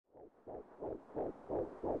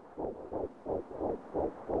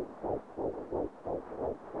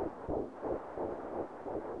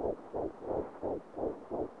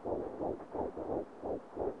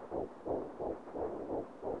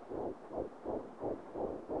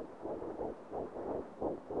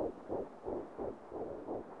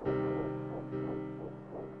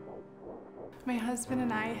My husband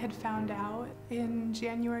and I had found out in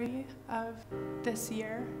January of this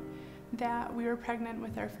year that we were pregnant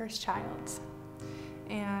with our first child.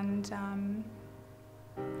 And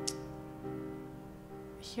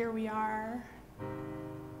here we are,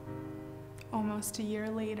 almost a year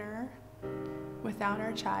later, without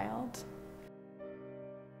our child.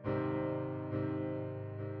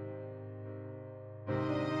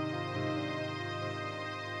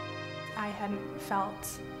 I hadn't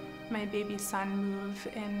felt my baby son move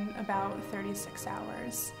in about 36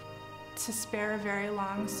 hours. To spare a very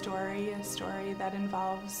long story, a story that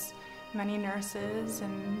involves many nurses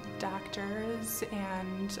and doctors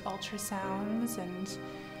and ultrasounds and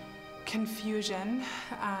confusion,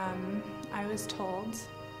 I was told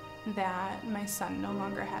that my son no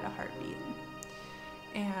longer had a heartbeat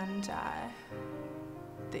and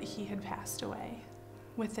that he had passed away.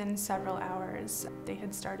 Within several hours, they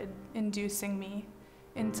had started inducing me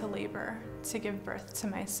into labor to give birth to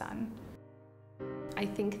my son. I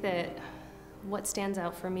think that what stands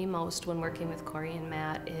out for me most when working with Corey and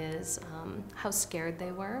Matt is how scared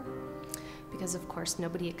they were, because of course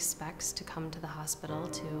nobody expects to come to the hospital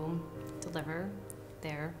to deliver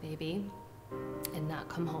their baby and not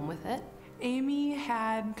come home with it. Amy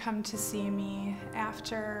had come to see me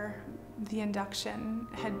after the induction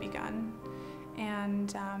had begun,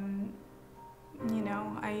 and you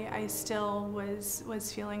know, I still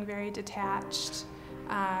was feeling very detached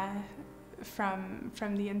from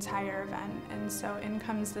the entire event. And so in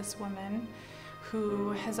comes this woman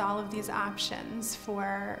who has all of these options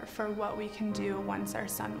for what we can do once our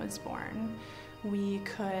son was born. We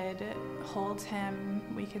could hold him,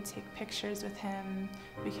 we could take pictures with him,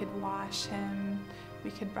 we could wash him, we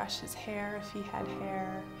could brush his hair if he had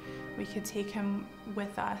hair, we could take him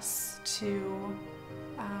with us to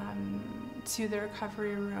the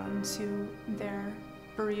recovery room, to their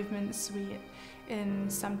bereavement suite in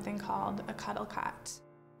something called a Cuddle Cot.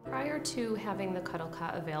 Prior to having the Cuddle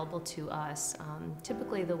Cot available to us,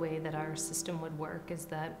 typically the way that our system would work is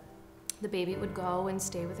that the baby would go and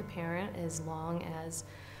stay with a parent as long as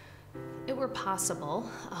it were possible.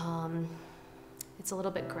 It's a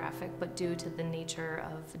little bit graphic, but due to the nature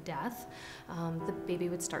of death, the baby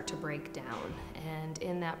would start to break down. And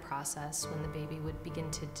in that process, when the baby would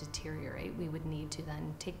begin to deteriorate, we would need to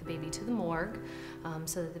then take the baby to the morgue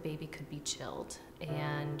so that the baby could be chilled.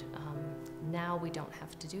 And now we don't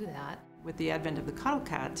have to do that. With the advent of the Cuddle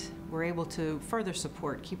Cot, we're able to further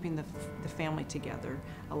support keeping the family together,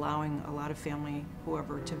 allowing a lot of family,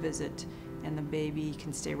 whoever, to visit, and the baby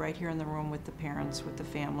can stay right here in the room with the parents, with the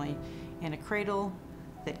family, in a cradle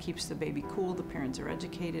that keeps the baby cool. The parents are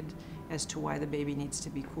educated as to why the baby needs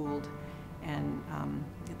to be cooled, and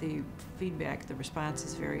the feedback, the response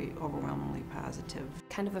is very overwhelmingly positive.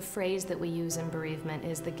 Kind of a phrase that we use in bereavement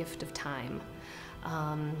is the gift of time.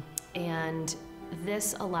 And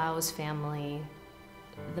this allows family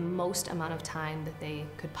the most amount of time that they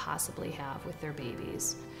could possibly have with their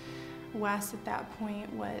babies. Wes at that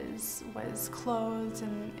point was clothed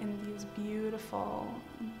in these beautiful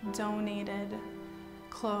donated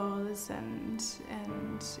clothes and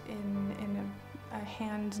in a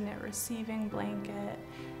hand-knit receiving blanket,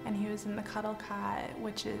 and he was in the Cuddle Cot,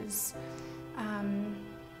 which is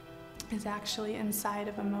actually inside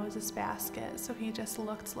of a Moses basket, so he just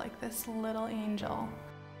looked like this little angel.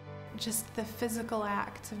 Just the physical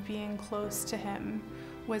act of being close to him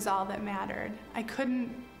was all that mattered. I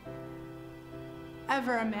couldn't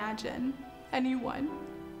ever imagine anyone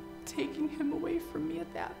taking him away from me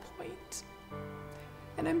at that point.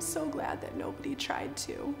 And I'm so glad that nobody tried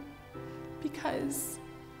to, because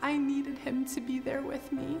I needed him to be there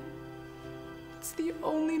with me. It's the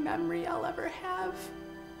only memory I'll ever have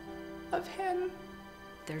of him.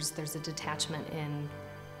 There's a detachment in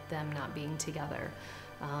them not being together.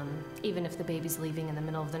 Even if the baby's leaving in the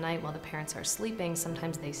middle of the night while the parents are sleeping,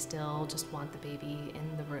 sometimes they still just want the baby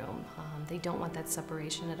in the room. They don't want that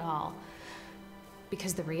separation at all.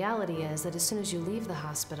 Because the reality is that as soon as you leave the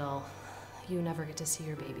hospital, you never get to see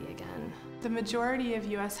your baby again. The majority of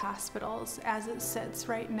U.S. hospitals, as it sits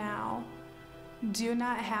right now, do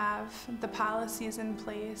not have the policies in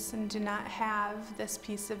place and do not have this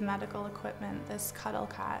piece of medical equipment, this Cuddle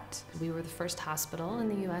Cot. We were the first hospital in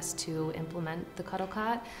the U.S. to implement the Cuddle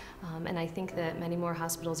Cot, and I think that many more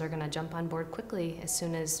hospitals are going to jump on board quickly as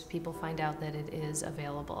soon as people find out that it is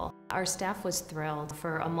available. Our staff was thrilled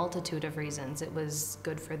for a multitude of reasons. It was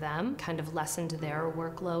good for them, kind of lessened their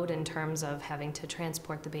workload in terms of having to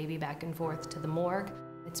transport the baby back and forth to the morgue.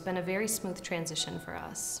 It's been a very smooth transition for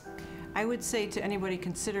us. I would say to anybody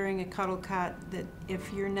considering a Cuddle Cot that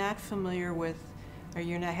if you're not familiar with or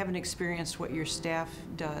haven't experienced what your staff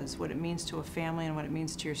does, what it means to a family and what it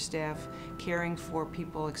means to your staff caring for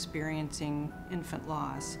people experiencing infant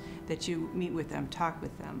loss, that you meet with them, talk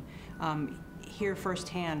with them, hear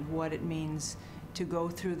firsthand what it means to go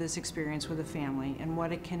through this experience with a family and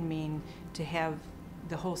what it can mean to have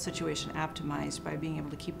the whole situation optimized by being able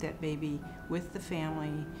to keep that baby with the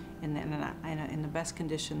family in the best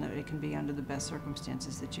condition that it can be under the best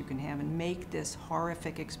circumstances that you can have, and make this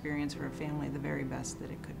horrific experience for a family the very best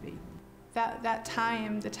that it could be. The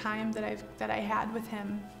time that I had with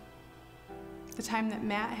him, the time that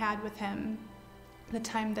Matt had with him, the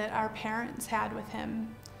time that our parents had with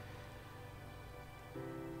him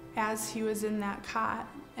as he was in that cot,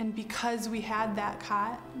 and because we had that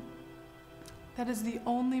cot, that is the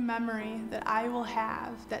only memory that I will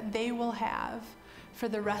have, that they will have for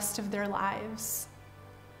the rest of their lives.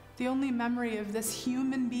 The only memory of this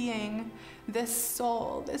human being, this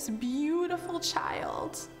soul, this beautiful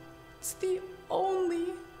child. It's the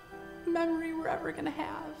only memory we're ever gonna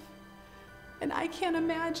have. And I can't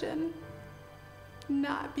imagine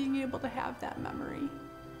not being able to have that memory.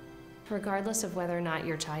 Regardless of whether or not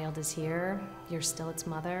your child is here, you're still its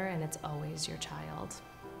mother, and it's always your child.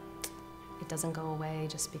 It doesn't go away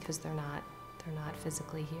just because they're not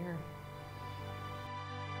physically here.